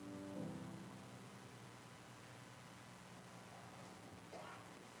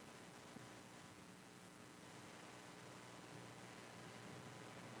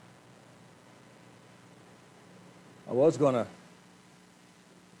I was going to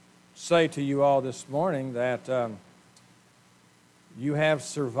say to you all this morning that you have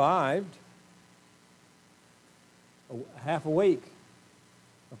survived half a week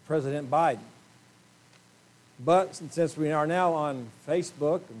of President Biden. But since we are now on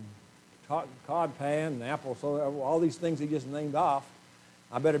Facebook and Codpan and Apple, so all these things he just named off,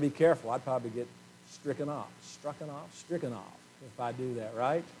 I better be careful. I'd probably get stricken off if I do that,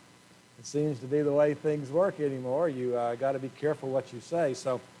 right? It seems to be the way things work anymore. You got to be careful what you say.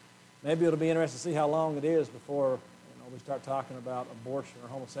 So maybe it'll be interesting to see how long it is before we start talking about abortion or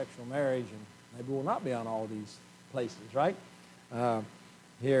homosexual marriage, and maybe we'll not be on all these places, right?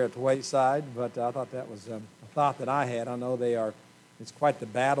 Here at the Wayside, but I thought that was a thought that I had. I know it's quite the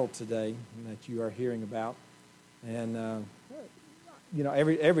battle today that you are hearing about. And,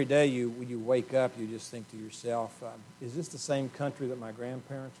 every day when you wake up, you just think to yourself, is this the same country that my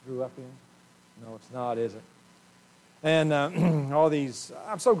grandparents grew up in? No, it's not, is it? And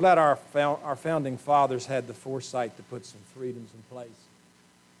I'm so glad our founding fathers had the foresight to put some freedoms in place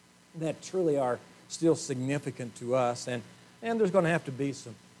that truly are still significant to us. And there's going to have to be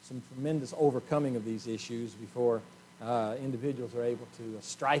some tremendous overcoming of these issues before individuals are able to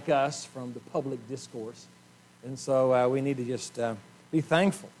strike us from the public discourse. And so we need to just be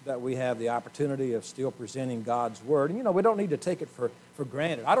thankful that we have the opportunity of still presenting God's Word. And, we don't need to take it for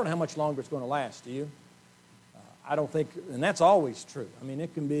granted. I don't know how much longer it's going to last, do you? I don't think, and that's always true. I mean,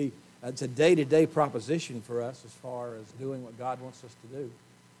 it can be, it's a day-to-day proposition for us as far as doing what God wants us to do.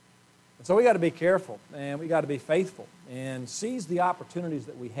 And so we got to be careful, and we got to be faithful and seize the opportunities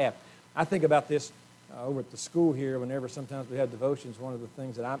that we have. I think about this over at the school here whenever sometimes we have devotions. One of the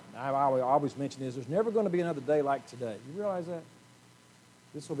things that I always mention is there's never going to be another day like today. You realize that?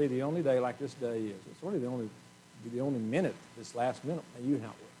 This will be the only day like this day is. It's only the only minute, this last minute. You know how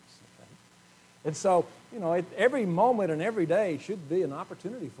it works. Okay? And so, every moment and every day should be an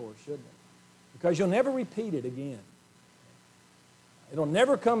opportunity for us, shouldn't it? Because you'll never repeat it again. It'll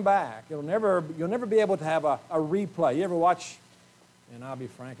never come back. You'll never be able to have a replay. You ever watch, and I'll be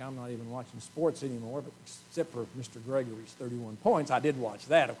frank, I'm not even watching sports anymore, but except for Mr. Gregory's 31 points. I did watch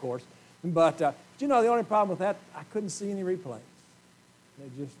that, of course. But the only problem with that, I couldn't see any replays.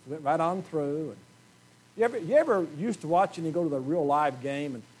 They just went right on through. And you ever used to watch and you go to the real live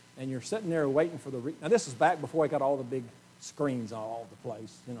game and you're sitting there waiting for now this is back before I got all the big screens all over the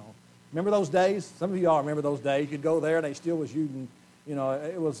place, Remember those days? Some of you all remember those days. You'd go there and they still was shooting.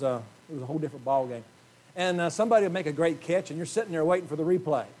 It was a whole different ball game. And somebody would make a great catch, and you're sitting there waiting for the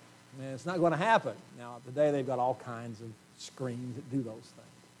replay. And it's not going to happen. Now, today they've got all kinds of screens that do those things.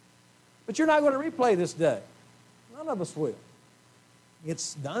 But you're not going to replay this day. None of us will.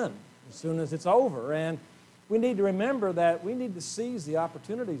 It's done as soon as it's over. And we need to remember that we need to seize the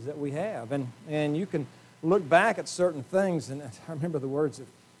opportunities that we have. And you can look back at certain things. And I remember the words of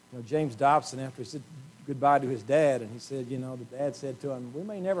James Dobson after he said goodbye to his dad, and he said, the dad said to him, we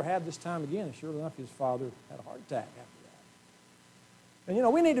may never have this time again. And sure enough, his father had a heart attack after that.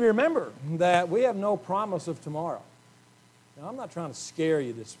 And, we need to remember that we have no promise of tomorrow. Now, I'm not trying to scare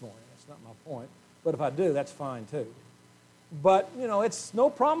you this morning. That's not my point. But if I do, that's fine too. But, it's no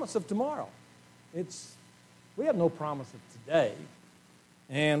promise of tomorrow. We have no promise of today.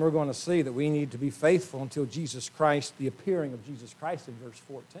 And we're going to see that we need to be faithful until Jesus Christ, the appearing of Jesus Christ in verse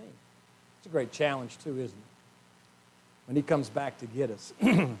 14. It's a great challenge too, isn't it? When he comes back to get us.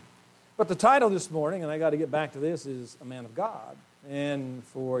 But the title this morning, and I got to get back to this, is A Man of God. And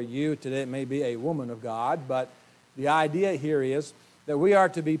for you today, it may be a woman of God, but the idea here is that we are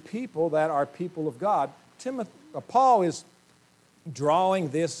to be people that are people of God. Paul is drawing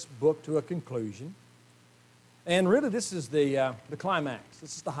this book to a conclusion. And really, this is the climax.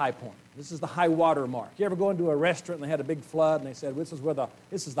 This is the high point. This is the high water mark. You ever go into a restaurant and they had a big flood and they said, this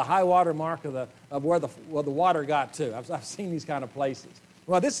is the high water mark of where the water got to. I've seen these kind of places.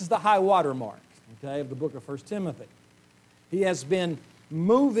 Well, this is the high water mark, of the book of 1 Timothy. He has been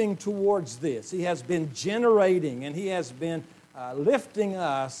moving towards this. He has been generating, and he has been lifting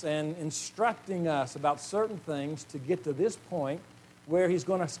us and instructing us about certain things to get to this point where he's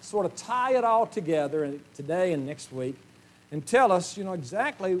going to sort of tie it all together today and next week and tell us,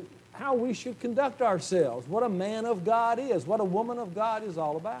 exactly how we should conduct ourselves, what a man of God is, what a woman of God is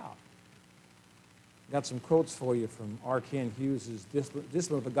all about. Got some quotes for you from R. Ken Hughes'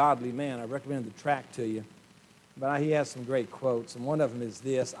 Discipline of a Godly Man. I recommend the tract to you. But he has some great quotes, and one of them is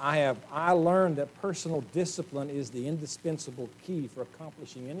this: I learned that personal discipline is the indispensable key for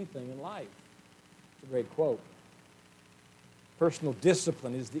accomplishing anything in life. It's a great quote. Personal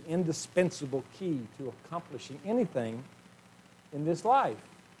discipline is the indispensable key to accomplishing anything in this life.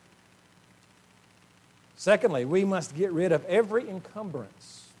 Secondly, we must get rid of every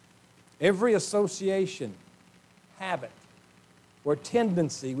encumbrance, every association, habit, or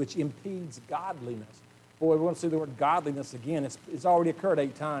tendency which impedes godliness. Boy, we want to see the word godliness again. It's already occurred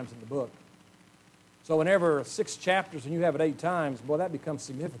 8 times in the book. So whenever 6 chapters and you have it 8 times, boy, that becomes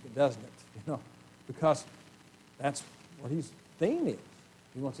significant, doesn't it? Because that's what his theme is.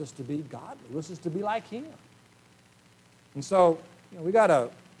 He wants us to be godly. He wants us to be like him. And so, we got to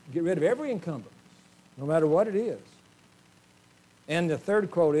get rid of every encumbrance, no matter what it is. And the third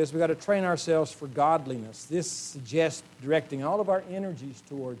quote is, we got to train ourselves for godliness. This suggests directing all of our energies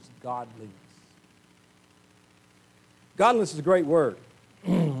towards godliness. Godliness is a great word.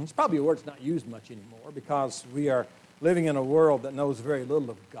 It's probably a word that's not used much anymore because we are living in a world that knows very little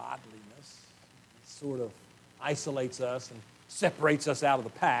of godliness. It sort of isolates us and separates us out of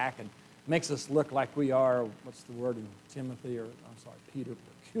the pack and makes us look like we are, what's the word in Timothy, or Peter,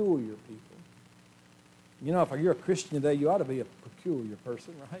 peculiar people. If you're a Christian today, you ought to be a peculiar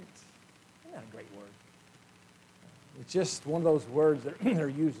person, right? Isn't that a great word? It's just one of those words that are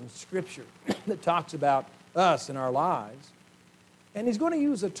used in Scripture that talks about us and our lives. And he's going to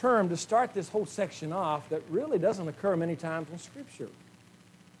use a term to start this whole section off that really doesn't occur many times in Scripture.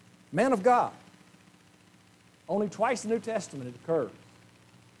 Man of God. Only twice in the New Testament it occurs.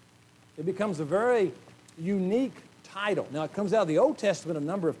 It becomes a very unique title. Now, it comes out of the Old Testament a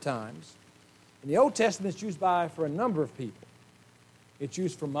number of times. And the Old Testament is used for a number of people. It's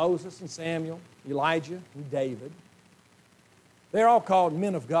used for Moses and Samuel, Elijah and David. They're all called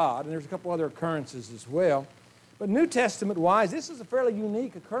men of God, and there's a couple other occurrences as well. But New Testament-wise, this is a fairly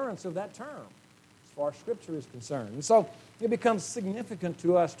unique occurrence of that term as far as Scripture is concerned. And so it becomes significant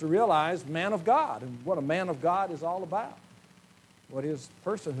to us to realize man of God and what a man of God is all about, what his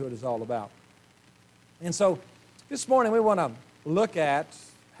personhood is all about. And so this morning we want to look at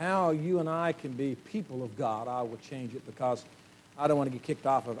how you and I can be people of God. I will change it because I don't want to get kicked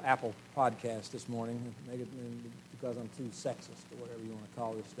off of Apple Podcast this morning because I'm too sexist or whatever you want to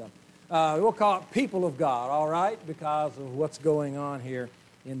call this stuff. We'll call it people of God, all right, because of what's going on here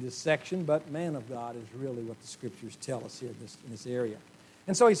in this section. But man of God is really what the Scriptures tell us here in this area.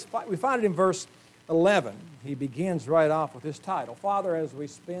 And so we find it in verse 11. He begins right off with this title. Father, as we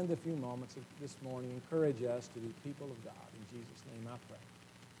spend a few moments this morning, encourage us to be people of God. In Jesus' name I pray.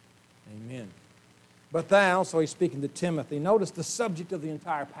 Amen. But thou, so he's speaking to Timothy. Notice the subject of the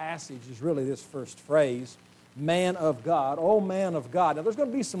entire passage is really this first phrase, man of God. Oh, man of God. Now, there's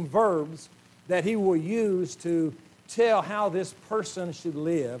going to be some verbs that he will use to tell how this person should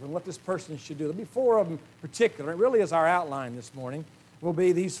live and what this person should do. There'll be 4 of them in particular. It really is our outline this morning. Will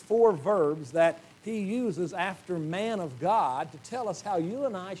be these 4 verbs that he uses after man of God to tell us how you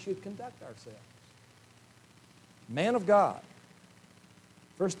and I should conduct ourselves. Man of God.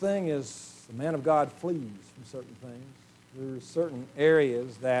 First thing is the man of God flees from certain things. There are certain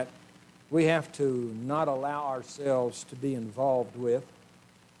areas that we have to not allow ourselves to be involved with.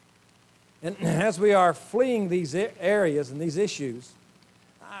 And as we are fleeing these areas and these issues,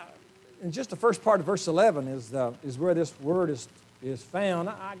 in just the first part of verse 11 is where this word is found.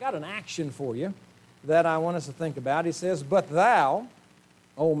 I got an action for you that I want us to think about. He says, but thou,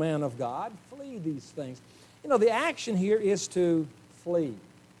 O man of God, flee these things. The action here is to flee,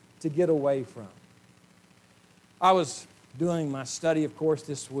 to get away from. I was doing my study, of course,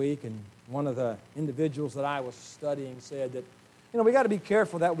 this week, and one of the individuals that I was studying said that, we got to be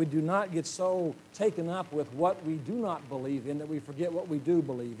careful that we do not get so taken up with what we do not believe in that we forget what we do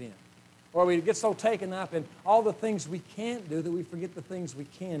believe in. Or we get so taken up in all the things we can't do that we forget the things we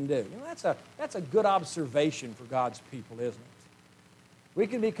can do. That's a good observation for God's people, isn't it? We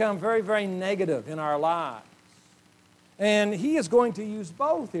can become very, very negative in our lives. And he is going to use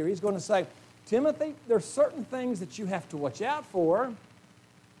both here. He's going to say, Timothy, there's certain things that you have to watch out for,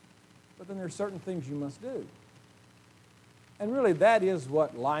 but then there's certain things you must do. And really, that is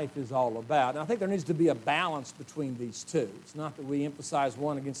what life is all about. And I think there needs to be a balance between these two. It's not that we emphasize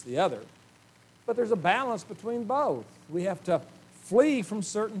one against the other, but there's a balance between both. We have to flee from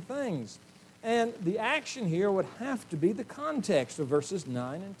certain things. And the action here would have to be the context of verses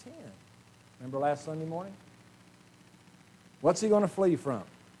 9 and 10. Remember last Sunday morning? What's he going to flee from?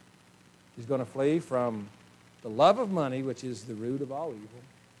 He's going to flee from the love of money, which is the root of all evil,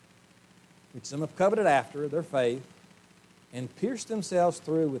 which some have coveted after their faith, and pierced themselves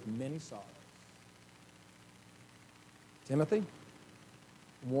through with many sorrows. Timothy,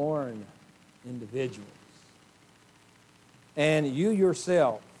 warn individuals. And you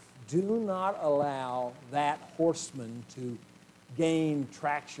yourself, do not allow that horseman to gain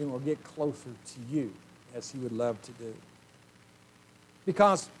traction or get closer to you as he would love to do.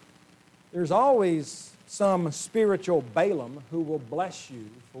 Because there's always some spiritual Balaam who will bless you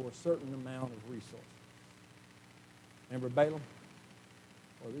for a certain amount of resources. Remember Balaam?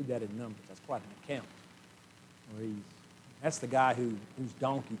 Well, read that in Numbers. That's quite an account. That's the guy whose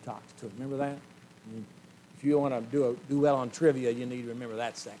donkey talks to him. Remember that? I mean, if you want to do well on trivia, you need to remember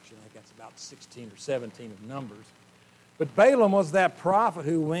that section. I think that's about 16 or 17 of Numbers. But Balaam was that prophet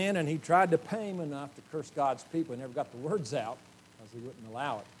who went and he tried to pay him enough to curse God's people. He never got the words out because he wouldn't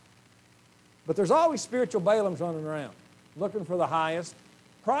allow it. But there's always spiritual Balaams running around looking for the highest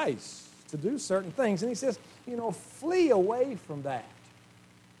price to do certain things. And he says, flee away from that.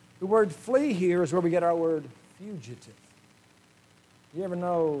 The word flee here is where we get our word fugitive. You ever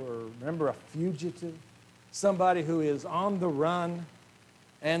know or remember a fugitive? Somebody who is on the run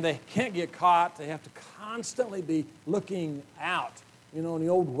and they can't get caught. They have to constantly be looking out. In the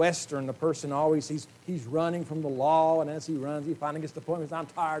old Western, the person always, he's running from the law, and as he runs, he finally gets to the point where he's, I'm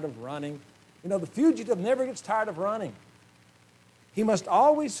tired of running. The fugitive never gets tired of running. He must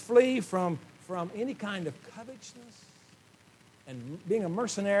always flee from any kind of covetousness and being a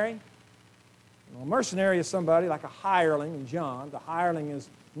mercenary. A mercenary is somebody like a hireling in John. The hireling is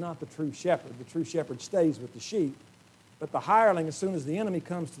not the true shepherd. The true shepherd stays with the sheep. But the hireling, as soon as the enemy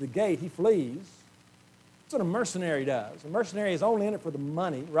comes to the gate, he flees. That's what a mercenary does. A mercenary is only in it for the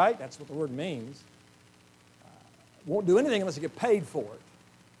money, right? That's what the word means. Won't do anything unless you get paid for it.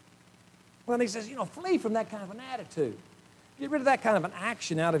 Well, he says, flee from that kind of an attitude. Get rid of that kind of an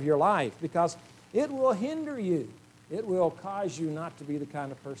action out of your life because it will hinder you. It will cause you not to be the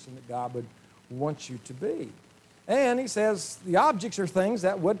kind of person that God would want you to be. And he says the objects are things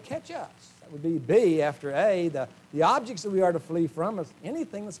that would catch us. That would be B after A. The objects that we are to flee from is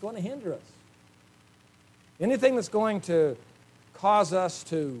anything that's going to hinder us. Anything that's going to cause us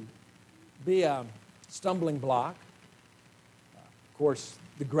to be a stumbling block. Of course,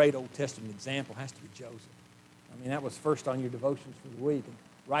 the great Old Testament example has to be Joseph. I mean, that was first on your devotions for the week, and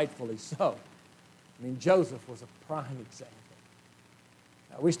rightfully so. I mean, Joseph was a prime example.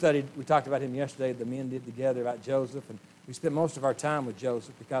 We talked about him yesterday, the men did together about Joseph, and we spent most of our time with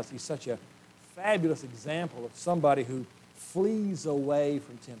Joseph because he's such a fabulous example of somebody who flees away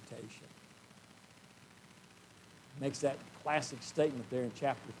from temptation. Makes that classic statement there in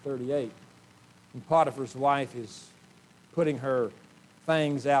chapter 38. And Potiphar's wife is putting her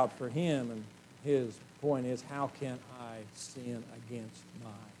fangs out for him, and his point is, how can I sin against my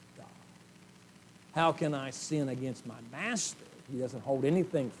God? How can I sin against my master? He doesn't hold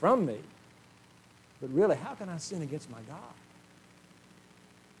anything from me. But really, how can I sin against my God?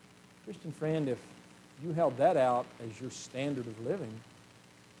 Christian friend, if you held that out as your standard of living,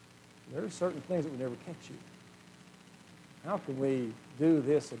 there are certain things that would never catch you. How can we do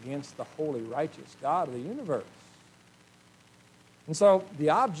this against the holy, righteous God of the universe? And so the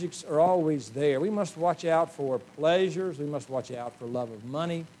objects are always there. We must watch out for pleasures. We must watch out for love of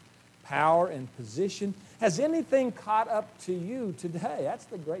money, power, and position. Has anything caught up to you today? That's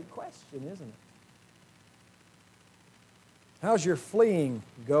the great question, isn't it? How's your fleeing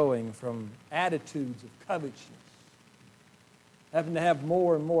going from attitudes of covetousness? Having to have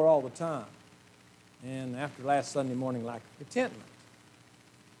more and more all the time. And after last Sunday morning, lack of contentment.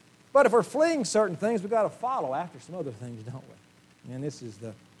 But if we're fleeing certain things, we've got to follow after some other things, don't we? And this is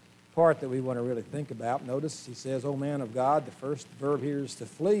the part that we want to really think about. Notice he says, O man of God, the first verb here is to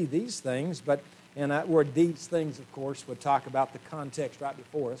flee these things, and that word these things, of course, would talk about the context right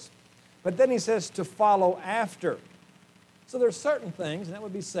before us. But then he says to follow after. So there's certain things, and that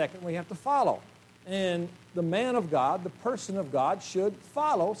would be second, we have to follow. And the man of God, the person of God, should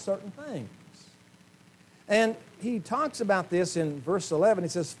follow certain things. And he talks about this in verse 11. He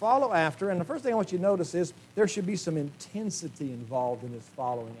says, follow after. And the first thing I want you to notice is there should be some intensity involved in this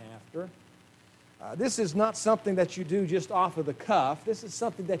following after. This is not something that you do just off of the cuff. This is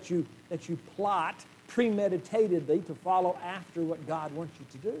something that you plot premeditatedly to follow after what God wants you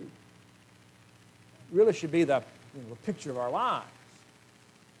to do. It really should be the picture of our lives.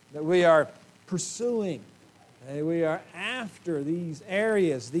 That we are pursuing. We are after these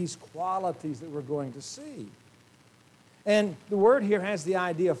areas, these qualities that we're going to see. And the word here has the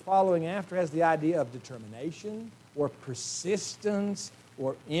idea of following after, has the idea of determination or persistence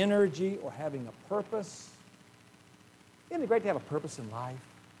or energy or having a purpose. Isn't it great to have a purpose in life?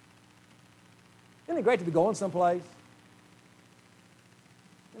 Isn't it great to be going someplace?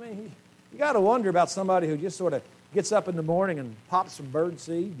 I mean, you got to wonder about somebody who just sort of gets up in the morning and pops some bird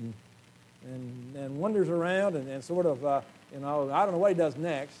seed and wanders around and sort of, I don't know what he does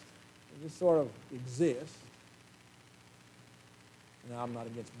next. He just sort of exists. I'm not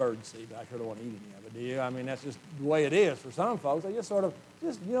against bird seed, but I sure don't want to eat any of it, do you? I mean, that's just the way it is for some folks. They just sort of,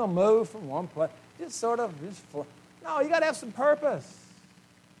 move from one place. just sort of, no, you got to have some purpose.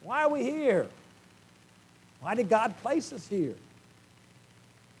 Why are we here? Why did God place us here?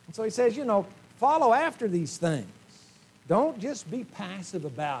 And so he says, follow after these things. Don't just be passive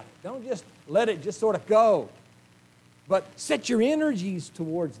about it. Don't just let it just sort of go. But set your energies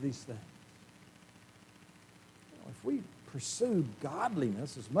towards these things. If we pursue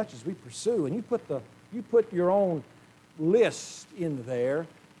godliness as much as we pursue, and you put your own list in there,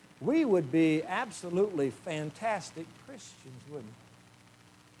 we would be absolutely fantastic Christians, wouldn't we?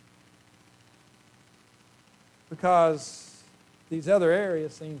 Because these other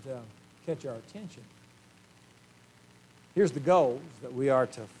areas seem to catch our attention. Here's the goals that we are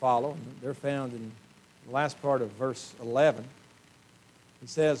to follow. They're found in the last part of verse 11. He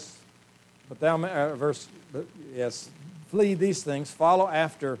says, flee these things, follow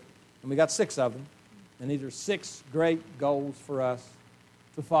after, and we got 6 of them, and these are 6 great goals for us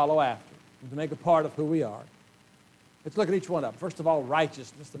to follow after and to make a part of who we are. Let's look at each one of them. First of all,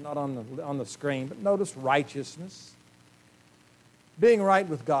 righteousness. They're not on the screen, but notice righteousness. Being right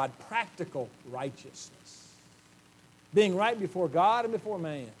with God, practical righteousness. Being right before God and before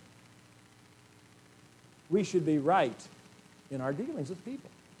man. We should be right in our dealings with people.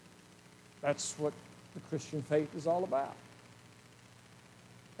 That's what the Christian faith is all about.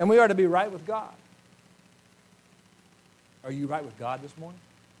 And we are to be right with God. Are you right with God this morning?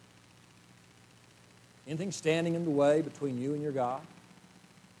 Anything standing in the way between you and your God?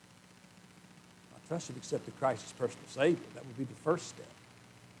 I trust you've accepted Christ as personal Savior. That would be the first step.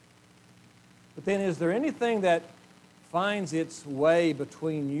 But then is there anything that finds its way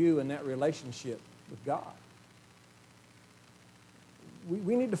between you and that relationship with God?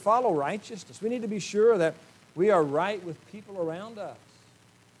 We need to follow righteousness. We need to be sure that we are right with people around us.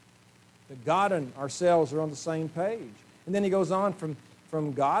 That God and ourselves are on the same page. And then he goes on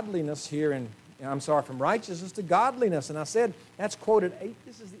from godliness here, from righteousness to godliness. And I said that's quoted 8.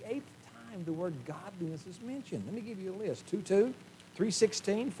 This is the 8th time the word godliness is mentioned. Let me give you a list. 2:2,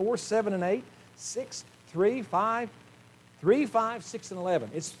 3:16, 4, 7, and 8, 6, 3, 5, 3, 5, 6, and 11.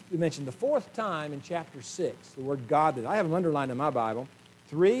 It's mentioned the 4th time in chapter 6, the word godliness. I have them underlined in my Bible.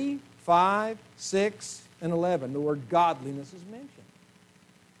 3, 5, 6, and 11, the word godliness is mentioned.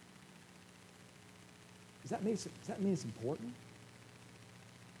 Does that mean it's important?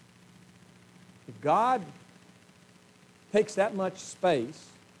 If God takes that much space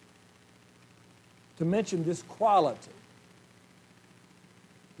to mention this quality,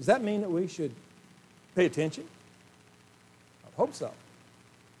 does that mean that we should pay attention? I hope so.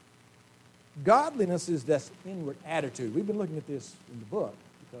 Godliness is this inward attitude. We've been looking at this in the book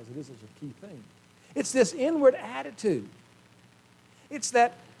because it is such a key thing. It's this inward attitude. It's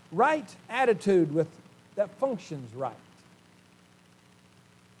that right attitude that functions right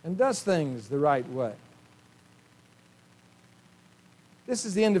and does things the right way. This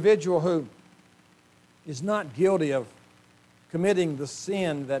is the individual who is not guilty of committing the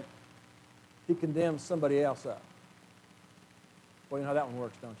sin that he condemns somebody else of. Well, you know how that one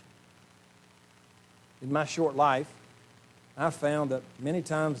works, don't you? In my short life, I've found that many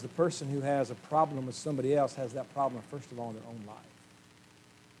times the person who has a problem with somebody else has that problem, first of all, in their own life.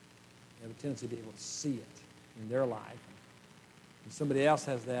 They have a tendency to be able to see it in their life. When somebody else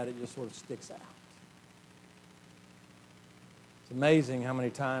has that, it just sort of sticks out. It's amazing how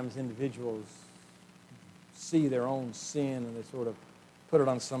many times individuals see their own sin and they sort of put it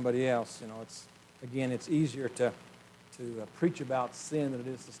on somebody else. It's easier to preach about sin than it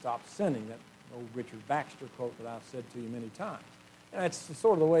is to stop sinning. That old Richard Baxter quote that I've said to you many times. And it's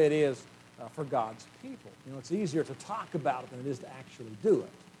sort of the way it is for God's people. It's easier to talk about it than it is to actually do it.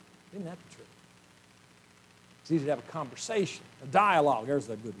 Isn't that the truth? It's easy to have a conversation, a dialogue. There's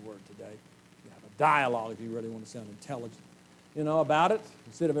a good word today. You have a dialogue if you really want to sound intelligent, about it.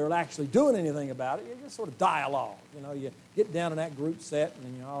 Instead of ever actually doing anything about it, you just sort of dialogue. You get down in that group set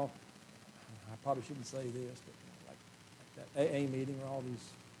and I probably shouldn't say this, but like that AA meeting where all these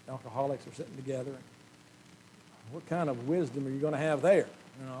alcoholics are sitting together. What kind of wisdom are you going to have there?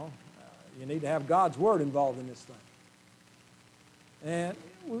 You need to have God's Word involved in this thing. And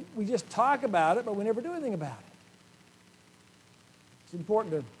we just talk about it, but we never do anything about it. It's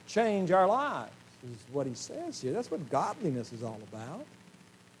important to change our lives, is what he says here. That's what godliness is all about.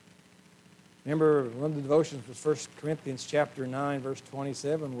 Remember, one of the devotions was 1 Corinthians chapter 9, verse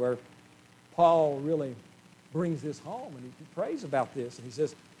 27, where Paul really brings this home, and he prays about this, and he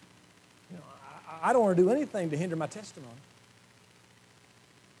says, I don't want to do anything to hinder my testimony.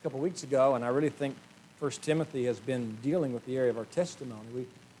 A couple of weeks ago, and I really think 1 Timothy has been dealing with the area of our testimony.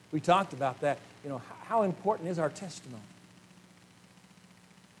 We talked about that. How important is our testimony?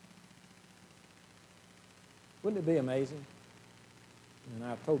 Wouldn't it be amazing? And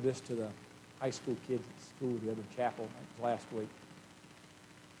I told this to the high school kids at school, the other chapel, last week.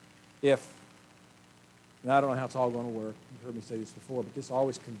 And I don't know how it's all going to work. You've heard me say this before, but this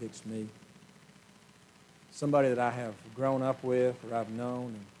always convicts me. Somebody that I have grown up with or I've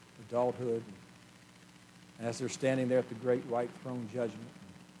known in adulthood, and as they're standing there at the great white throne judgment,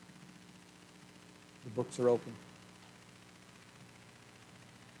 the books are open.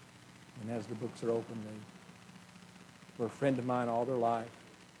 And as the books are open, they were a friend of mine all their life.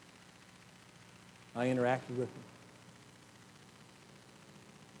 I interacted with them.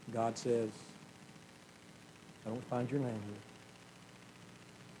 God says, I don't find your name here.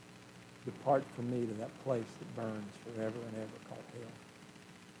 Depart from me to that place that burns forever and ever called hell.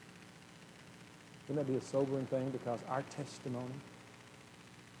 Wouldn't that be a sobering thing? Because our testimony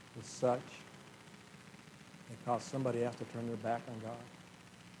is such it caused somebody else to turn their back on God.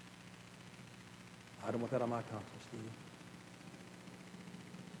 I don't want that on my conscience, do you?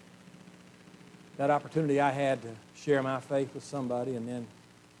 That opportunity I had to share my faith with somebody, and then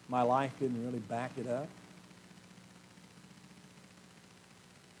my life didn't really back it up.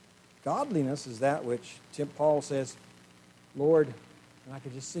 Godliness is that which Paul says, Lord, and I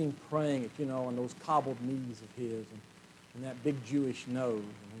could just see him praying it, on those cobbled knees of his and that big Jewish nose,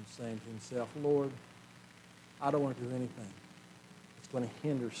 and him saying to himself, Lord, I don't want to do anything that's going to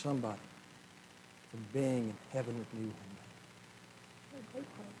hinder somebody from being in heaven with me one day. What a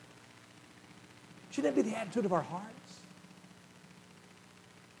great prayer. Shouldn't that be the attitude of our hearts?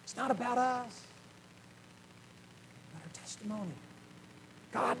 It's not about us. It's about our testimony.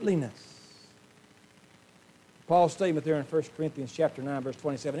 Godliness. Paul's statement there in 1 Corinthians chapter 9, verse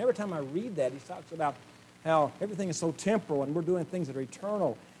 27. Every time I read that, he talks about how everything is so temporal and we're doing things that are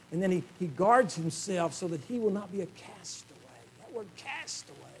eternal. And then he guards himself so that he will not be a castaway. That word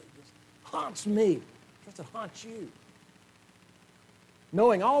castaway just haunts me. Just to haunt you.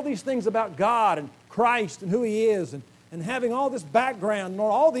 Knowing all these things about God and Christ and who he is and having all this background and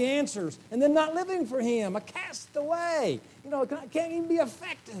all the answers and then not living for him, a castaway. It can't even be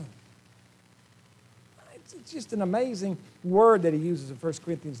effective. It's just an amazing word that he uses in 1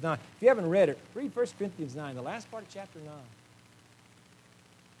 Corinthians 9. If you haven't read it, read 1 Corinthians 9, the last part of chapter 9.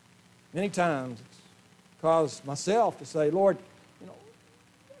 Many times it's caused myself to say, Lord,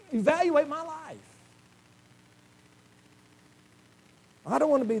 evaluate my life. I don't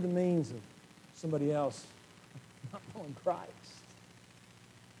want to be the means of somebody else not knowing Christ.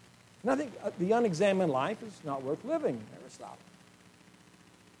 And I think the unexamined life is not worth living. Never stop.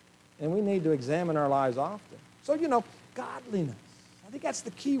 And we need to examine our lives often. So, godliness. I think that's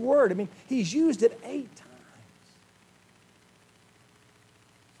the key word. I mean, he's used it 8 times.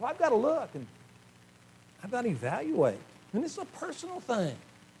 So I've got to look and I've got to evaluate. And it's a personal thing.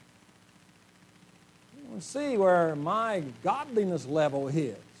 I want to see where my godliness level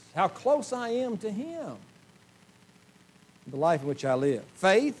is, how close I am to him, the life in which I live.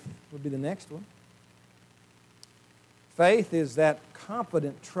 Faith would be the next one. Faith is that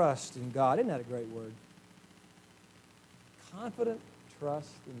confident trust in God. Isn't that a great word? Confident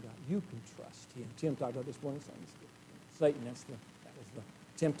trust in God. You can trust him. Tim talked about this one Sunday school. Satan, that was the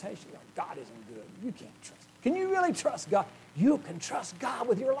temptation. God isn't good. You can't trust. Can you really trust God? You can trust God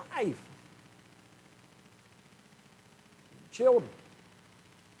with your life. Children.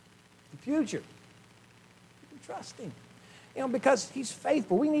 The future. You can trust him. Because he's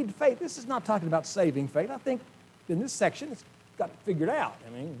faithful. We need faith. This is not talking about saving faith. I think in this section it's got it figured out.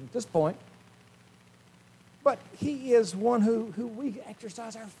 At this point. But he is one who we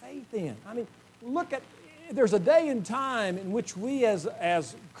exercise our faith in. There's a day and time in which we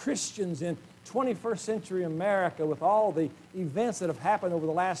as Christians in 21st century America, with all the events that have happened over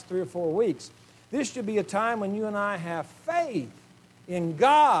the last 3 or 4 weeks, this should be a time when you and I have faith in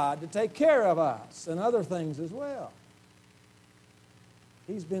God to take care of us and other things as well.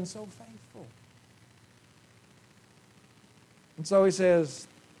 He's been so faithful. And so he says,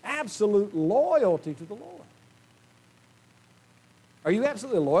 absolute loyalty to the Lord. Are you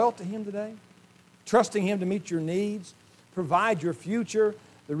absolutely loyal to him today? Trusting him to meet your needs, provide your future,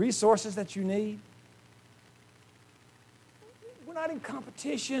 the resources that you need? We're not in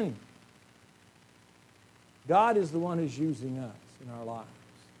competition. God is the one who's using us in our lives.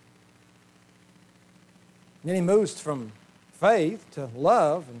 And then he moves from faith to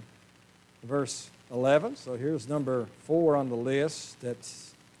love in verse 11. So here's number 4 on the list that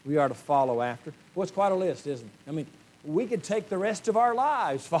we are to follow after. Well, it's quite a list, isn't it? We could take the rest of our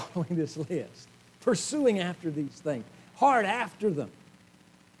lives following this list, pursuing after these things, hard after them.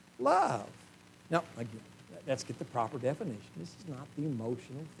 Love. Now, again, let's get the proper definition. This is not the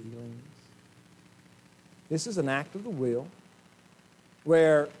emotional feelings. This is an act of the will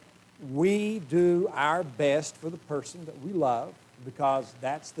where we do our best for the person that we love, because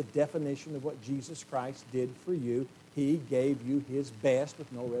that's the definition of what Jesus Christ did for you. He gave you His best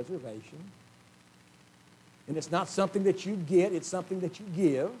with no reservation. And it's not something that you get, it's something that you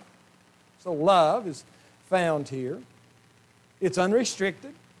give. So love is found here. It's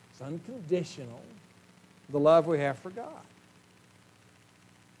unrestricted, it's unconditional, the love we have for God.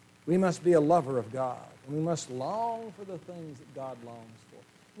 We must be a lover of God, and we must long for the things that God longs for.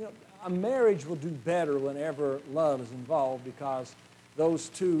 You know, a marriage will do better whenever love is involved, because those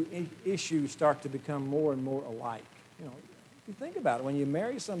two issues start to become more and more alike. You know, if you think about it, when you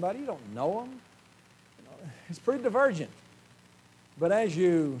marry somebody, you don't know them. You know, it's pretty divergent. But as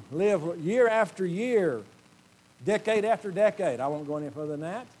you live year after year, decade after decade, I won't go any further than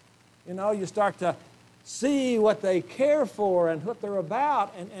that, you know, you start to see what they care for and what they're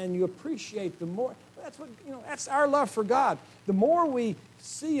about, and you appreciate them more. That's what, you know, that's our love for God. The more we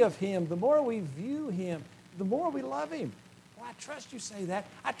see of Him, the more we view Him, the more we love Him. Well, I trust you say that.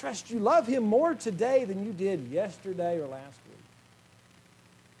 I trust you love Him more today than you did yesterday or last week.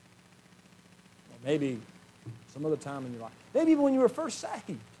 Or maybe some other time in your life. Maybe even when you were first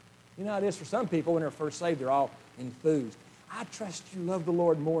saved. You know how it is for some people when they're first saved, they're all enthused. I trust you love the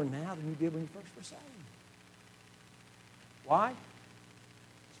Lord more now than you did when you first were saved. Why?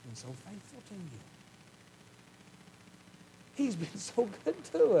 He's been so faithful to you. He's been so good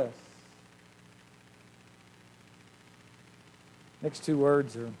to us. Next two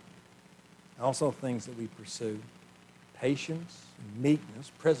words are also things that we pursue. Patience and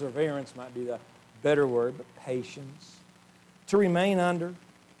meekness. Perseverance might be the better word, but patience. To remain under.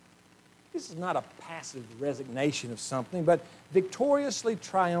 This is not a passive resignation of something, but victoriously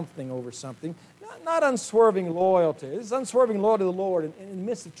triumphing over something. Not unswerving loyalty. This is unswerving loyalty to the Lord in the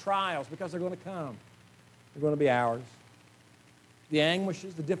midst of trials, because they're going to come. They're going to be ours. The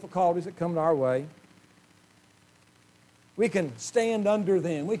anguishes, the difficulties that come our way. We can stand under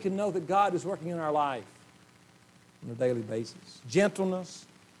them. We can know that God is working in our life on a daily basis. Gentleness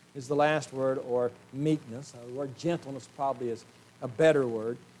is the last word, or meekness. The word gentleness probably is a better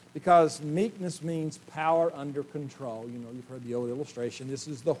word, because meekness means power under control. You know, you've heard the old illustration. This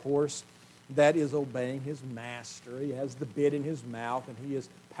is the horse that is obeying his master. He has the bit in his mouth, and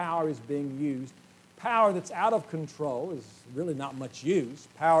power is being used. Power that's out of control is really not much use.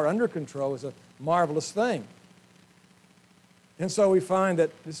 Power under control is a marvelous thing. And so we find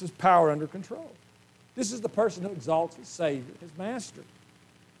that this is power under control. This is the person who exalts his Savior, his master,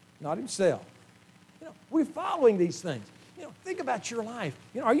 not himself. You know, we're following these things. You know, think about your life.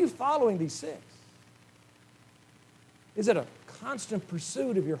 You know, are you following these six? Is it a constant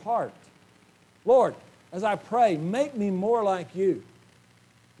pursuit of your heart? Lord, as I pray, make me more like you.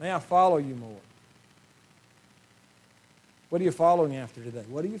 May I follow you more. What are you following after today?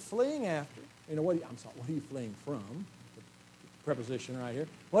 What are you fleeing after? You know, what are you fleeing from? The preposition right here.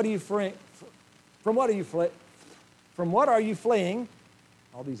 What are you fleeing? From what are you fleeing? From what are you fleeing?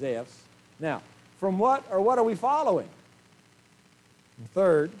 All these F's. Now, from what are we following? And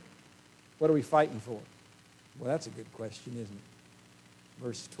third, what are we fighting for? Well, that's a good question, isn't it?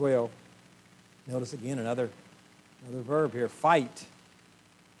 Verse 12. Notice again another verb here, fight.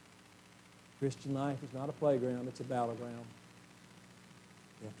 Christian life is not a playground, it's a battleground.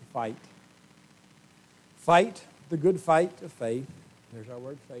 You have to fight. Fight the good fight of faith. There's our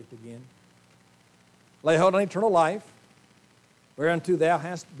word faith again. Lay hold on eternal life, whereunto thou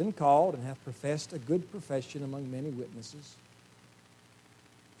hast been called and hast professed a good profession among many witnesses.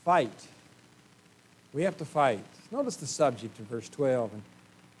 Fight. We have to fight. Notice the subject in verse 12, and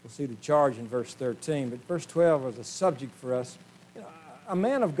we'll see the charge in verse 13. But verse 12 is a subject for us. You know, a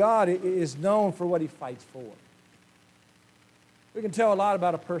man of God is known for what he fights for. We can tell a lot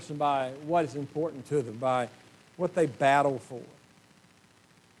about a person by what is important to them, by what they battle for.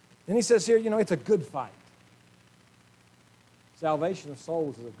 And he says here, you know, it's a good fight. Salvation of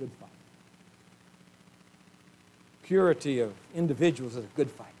souls is a good fight. Purity of individuals is a good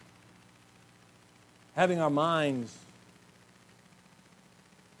fight. Having our minds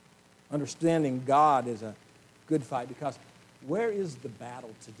understanding God is a good fight, because where is the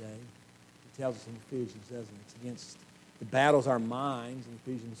battle today? It tells us in Ephesians, doesn't it? It's against, the battle's our minds in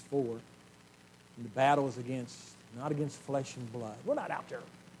Ephesians 4. And the battle is not against flesh and blood. We're not out there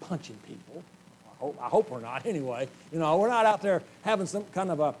punching people. I hope we're not anyway. You know, we're not out there having some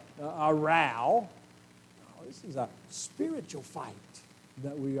kind of a row. No, this is a spiritual fight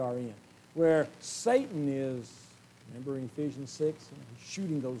that we are in, where Satan is, remember in Ephesians 6,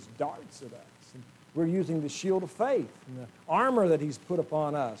 shooting those darts at us. And we're using the shield of faith and the armor that he's put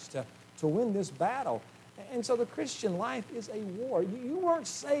upon us to win this battle. And so the Christian life is a war. You weren't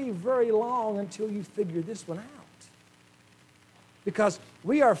saved very long until you figured this one out. Because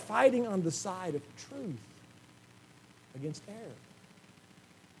we are fighting on the side of truth against error.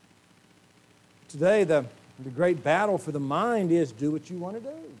 Today, the great battle for the mind is do what you want to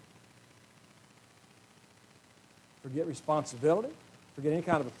do. Forget responsibility. Forget any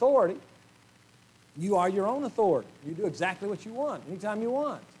kind of authority. You are your own authority. You do exactly what you want, anytime you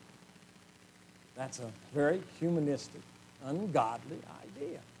want. That's a very humanistic, ungodly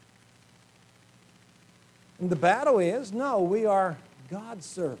idea. And the battle is, no, we are God's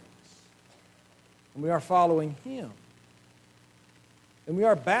servants. And we are following Him. And we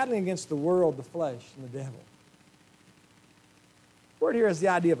are battling against the world, the flesh, and the devil. The word here is the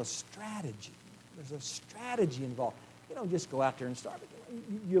idea of a strategy. There's a strategy involved. You don't just go out there and start.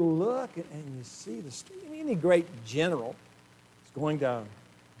 You look and you see the... Any great general is going to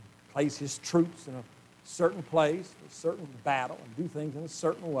place his troops in a certain place, a certain battle, and do things in a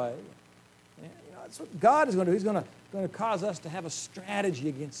certain way. And, that's what God is going to do. He's going to cause us to have a strategy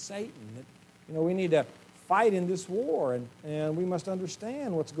against Satan. That, we need to fight in this war, and we must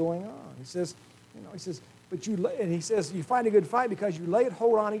understand what's going on. He says, but you fight a good fight because you laid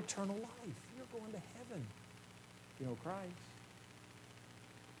hold on eternal life. You're going to heaven. You know Christ.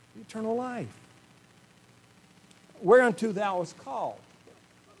 Eternal life. Whereunto thou wast called.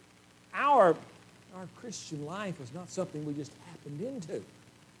 Our Christian life is not something we just happened into.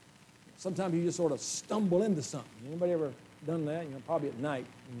 Sometimes you just sort of stumble into something. Anybody ever done that? Probably at night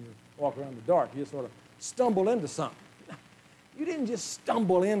when you walk around in the dark, you just sort of stumble into something. You didn't just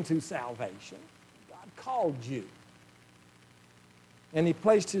stumble into salvation. God called you. And He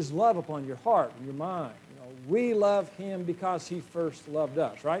placed His love upon your heart and your mind. We love Him because He first loved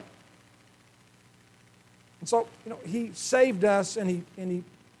us, right? And so, He saved us and He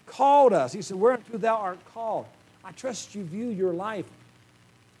called us. He said, whereunto thou art called. I trust you view your life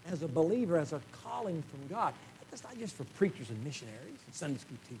as a believer, as a calling from God. That's not just for preachers and missionaries and Sunday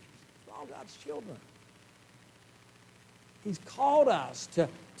school teachers. It's for all God's children. He's called us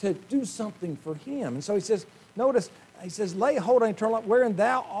to do something for Him. And so He says, notice, He says, lay hold on eternal life, wherein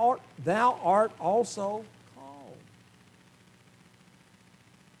thou art also called.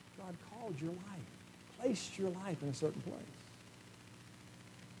 God called your life, placed your life in a certain place.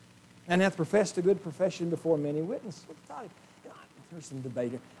 And hath professed a good profession before many witnesses. There's some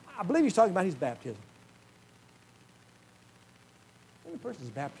debate here. I believe he's talking about his baptism. Isn't a person's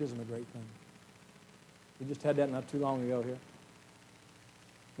baptism a great thing? We just had that not too long ago here.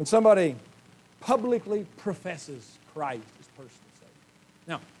 When somebody publicly professes Christ as personal Savior.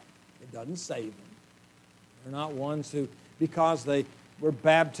 Now, it doesn't save them. They're not ones who, because they were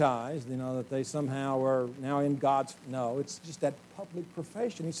baptized, that they somehow are now in God's... No, it's just that public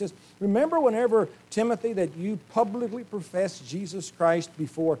profession. He says, remember whenever, Timothy, that you publicly profess Jesus Christ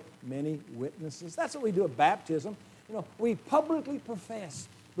before many witnesses. That's what we do at baptism. We publicly profess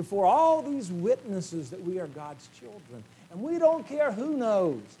before all these witnesses that we are God's children. And we don't care who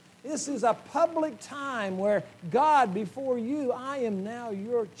knows. This is a public time where God, before you, I am now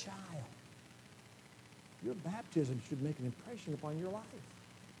your child. Your baptism should make an impression upon your life.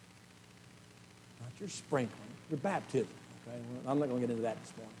 Not your sprinkling, your baptism. Okay? I'm not going to get into that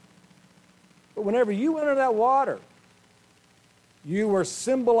this morning. But whenever you enter that water, you were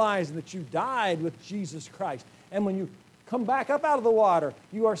symbolizing that you died with Jesus Christ. And when you come back up out of the water,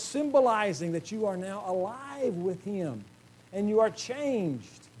 you are symbolizing that you are now alive with Him. And you are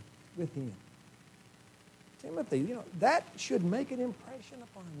changed with Him. Timothy, that should make an impression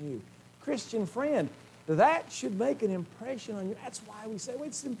upon you. Christian friend, that should make an impression on you. That's why we say,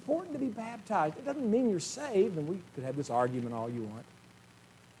 it's important to be baptized. It doesn't mean you're saved, and we could have this argument all you want.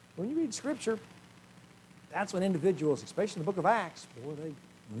 When you read Scripture, that's when individuals, especially in the book of Acts, when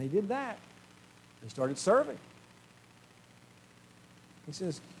they did that, they started serving. He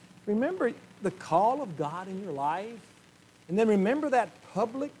says, remember the call of God in your life, and then remember that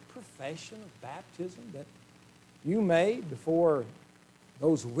public profession of baptism that you made before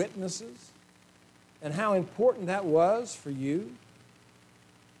those witnesses, and how important that was for you.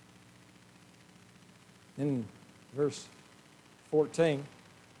 In verse 14,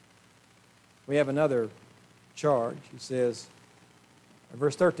 we have another charge. He says,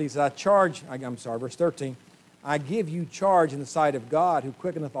 verse 13 says, verse 13, I give you charge in the sight of God, who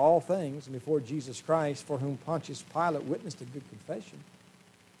quickeneth all things, and before Jesus Christ, for whom Pontius Pilate witnessed a good confession.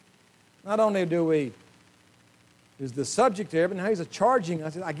 Not only is the subject there, but now he's a charging. I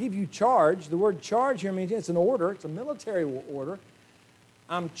said, I give you charge. The word charge here means it's an order. It's a military order.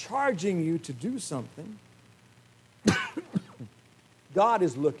 I'm charging you to do something. God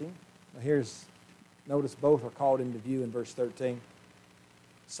is looking. Now here's Notice both are called into view in verse 13.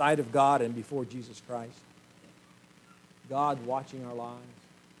 Sight of God and before Jesus Christ. God watching our lives.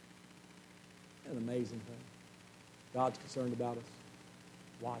 An amazing thing. God's concerned about us,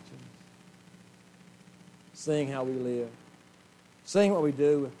 watching us, seeing how we live, seeing what we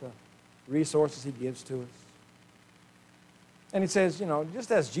do with the resources He gives to us. And He says,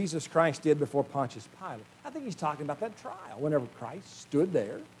 just as Jesus Christ did before Pontius Pilate. I think He's talking about that trial. Whenever Christ stood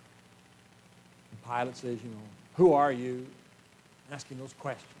there, and Pilate says, who are you? Asking those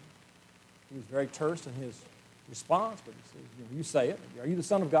questions. He was very terse in his response, but he says, you say it. Are you the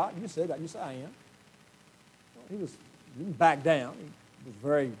Son of God? You said that. You say I am. He didn't back down. He was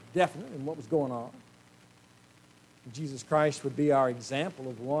very definite in what was going on. And Jesus Christ would be our example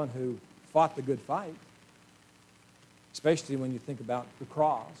of one who fought the good fight, especially when you think about the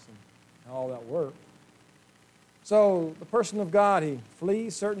cross and how all that worked. So the person of God, he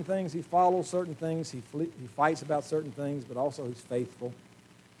flees certain things, he follows certain things, he fights about certain things, but also he's faithful.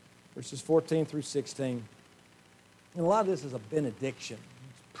 Verses 14 through 16. And a lot of this is a benediction.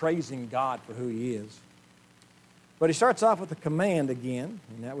 It's praising God for who He is. But he starts off with a command again,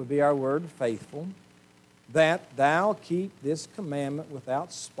 and that would be our word, faithful, that thou keep this commandment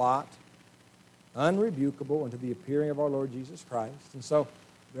without spot, unrebukable, unto the appearing of our Lord Jesus Christ. And so,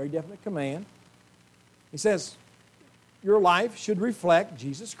 very definite command. He says, your life should reflect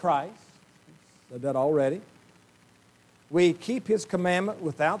Jesus Christ. I've said that already. We keep His commandment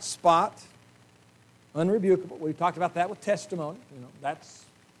without spot, unrebukable. We talked about that with testimony. That's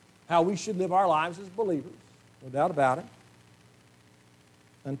how we should live our lives as believers. No doubt about it.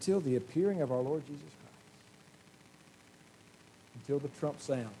 Until the appearing of our Lord Jesus Christ. Until the trump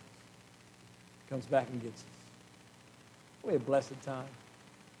sounds. Comes back and gets us. What a blessed time.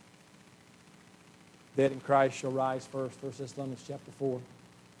 Dead in Christ shall rise first. 1 Thessalonians chapter 4.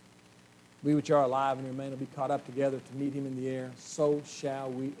 We which are alive and remain will be caught up together to meet Him in the air. So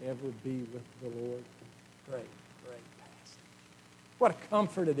shall we ever be with the Lord. Great, great passage. What a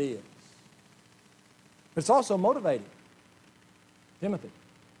comfort it is. But it's also motivating. Timothy,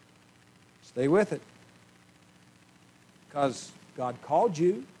 stay with it. Because God called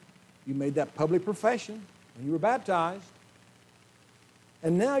you. You made that public profession when you were baptized.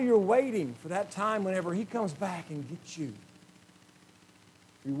 And now you're waiting for that time whenever He comes back and gets you.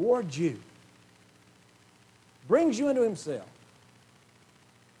 Rewards you. Brings you into Himself.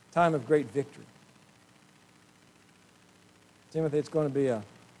 Time of great victory. Timothy, it's going to be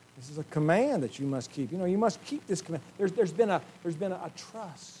this is a command that you must keep. You must keep this command. There's been a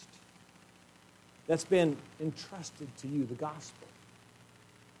trust that's been entrusted to you, the gospel.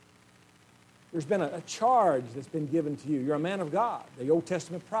 There's been a charge that's been given to you. You're a man of God, the Old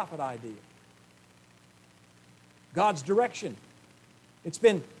Testament prophet idea. God's direction. It's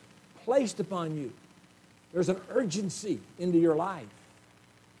been placed upon you. There's an urgency into your life.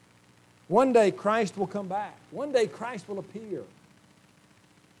 One day Christ will come back. One day Christ will appear.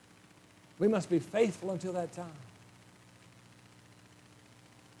 We must be faithful until that time.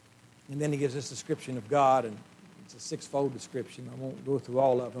 And then he gives this description of God, and it's a six-fold description. I won't go through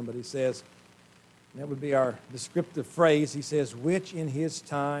all of them, but he says, and that would be our descriptive phrase. He says, which in His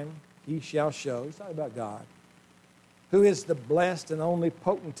time He shall show. He's talking about God. Who is the blessed and only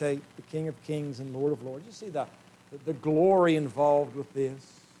potentate, the King of kings and Lord of lords. You see the glory involved with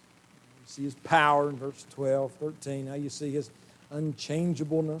this. You see His power in verse 12, 13. Now you see His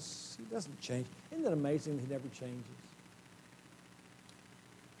unchangeableness. He doesn't change. Isn't it amazing that He never changes?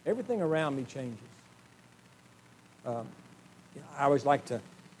 Everything around me changes. I always like to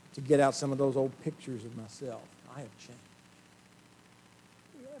get out some of those old pictures of myself. I have changed.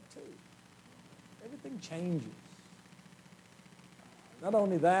 You have too. Everything changes. Not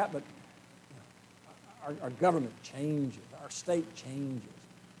only that, but our government changes. Our state changes.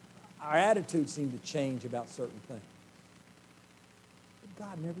 Our attitudes seem to change about certain things. But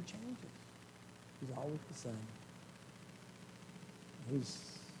God never changes. He's always the same. He's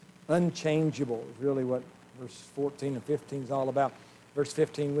unchangeable is really what verse 14 and 15 is all about. Verse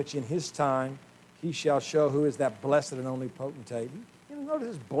 15, which in His time He shall show who is that blessed and only potentate. Notice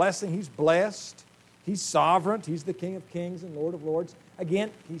His blessing. He's blessed. He's sovereign. He's the King of kings and Lord of lords.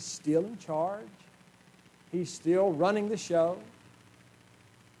 Again, He's still in charge. He's still running the show.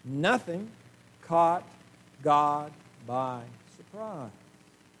 Nothing caught God by surprise.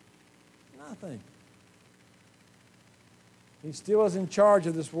 Nothing. He still is in charge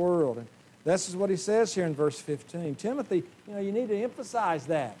of this world. And this is what he says here in verse 15. Timothy, you need to emphasize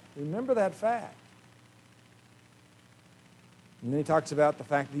that. Remember that fact. And then he talks about the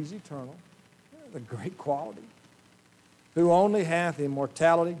fact that He's eternal. The great quality. who only hath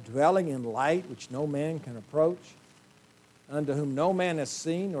immortality, dwelling in light which no man can approach, unto whom no man has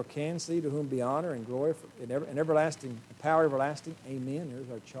seen nor can see, to whom be honor and glory and everlasting power everlasting. Amen. There's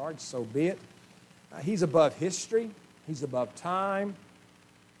our charge. So be it. He's above history. He's above time.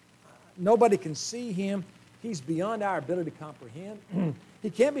 Nobody can see him. He's beyond our ability to comprehend. He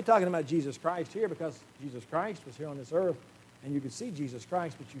can't be talking about Jesus Christ here, because Jesus Christ was here on this earth, and you can see Jesus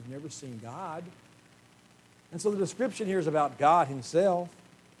Christ, but you've never seen God. And so the description here is about God himself.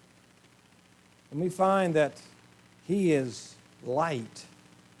 And we find that he is light,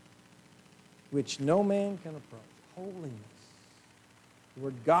 which no man can approach. Holiness. The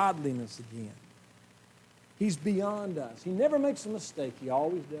word godliness again. He's beyond us. He never makes a mistake. He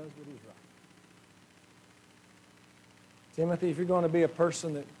always does what is right. Timothy, if you're going to be a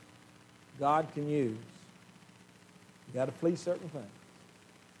person that God can use, you got to flee certain things.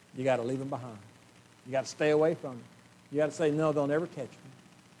 You got to leave them behind. You got to stay away from them. You got to say, no, they'll never catch me.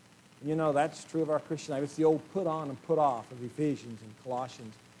 And you know, that's true of our Christian life. It's the old put on and put off of Ephesians and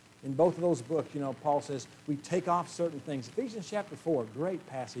Colossians. In both of those books, you know, Paul says we take off certain things. Ephesians chapter 4, great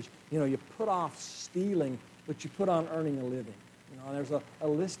passage. You know, you put off stealing, but you put on earning a living. You know, and there's a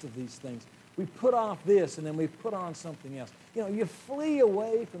list of these things. We put off this, and then we put on something else. You know, you flee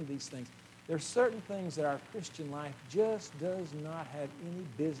away from these things. There are certain things that our Christian life just does not have any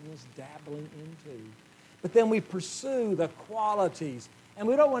business dabbling into. But then we pursue the qualities, and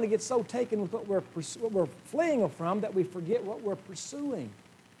we don't want to get so taken with what we're fleeing from that we forget what we're pursuing.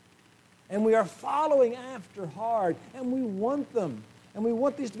 And we are following after hard, and we want them. And we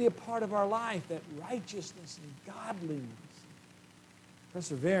want these to be a part of our life, that righteousness and godliness,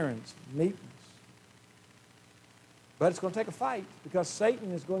 perseverance, meekness. But it's going to take a fight, because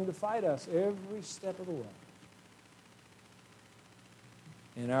Satan is going to fight us every step of the way.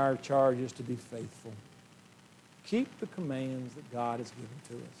 And our charge is to be faithful. Keep the commands that God has given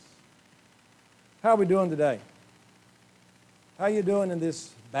to us. How are we doing today? How are you doing in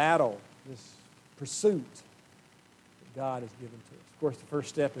this battle, this pursuit that God has given to us? Of course, the first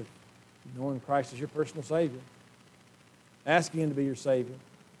step is knowing Christ as your personal Savior, asking Him to be your Savior.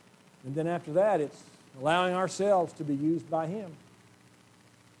 And then after that, it's allowing ourselves to be used by Him.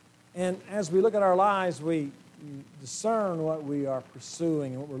 And as we look at our lives, we discern what we are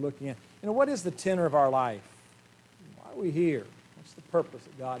pursuing and what we're looking at. You know, what is the tenor of our life? Why are we here? What's the purpose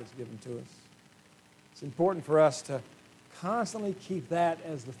that God has given to us? It's important for us to constantly keep that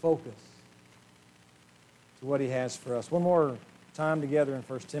as the focus to what He has for us. One more time together in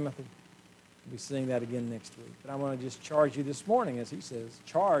 1 Timothy. We'll be seeing that again next week. But I want to just charge you this morning, as he says.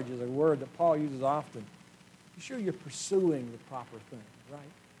 Charge is a word that Paul uses often. Be sure you're pursuing the proper thing, right?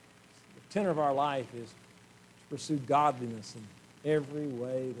 The tenor of our life is to pursue godliness in every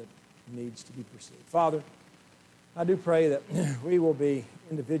way that needs to be pursued. Father, I do pray that we will be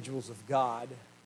individuals of God